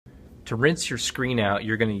To rinse your screen out,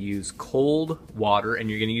 you're going to use cold water, and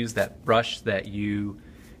you're going to use that brush that you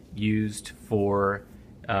used for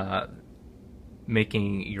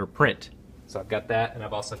making your print. So I've got that, and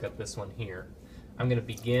I've also got this one here. I'm going to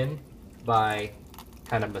begin by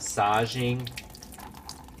kind of massaging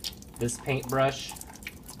this paintbrush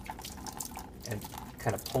and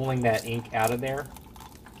kind of pulling that ink out of there.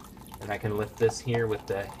 And I can lift this here with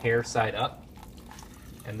the hair side up.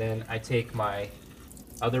 And then I take my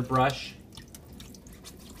other brush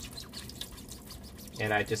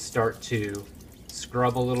and I just start to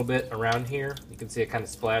scrub a little bit around here. You can see it kind of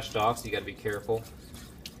splashed off, so you got to be careful.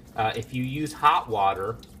 If you use hot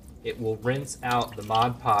water, it will rinse out the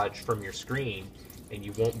Mod Podge from your screen, and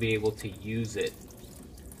you won't be able to use it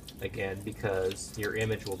again because your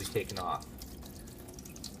image will be taken off.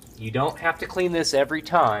 You don't have to clean this every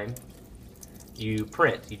time you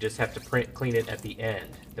print. You just have to clean it at the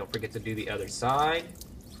end. Don't forget to do the other side.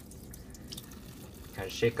 Kind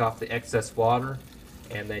of shake off the excess water,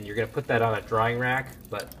 and then you're going to put that on a drying rack,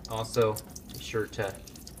 but also be sure to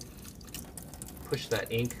push that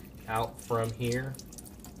ink out from here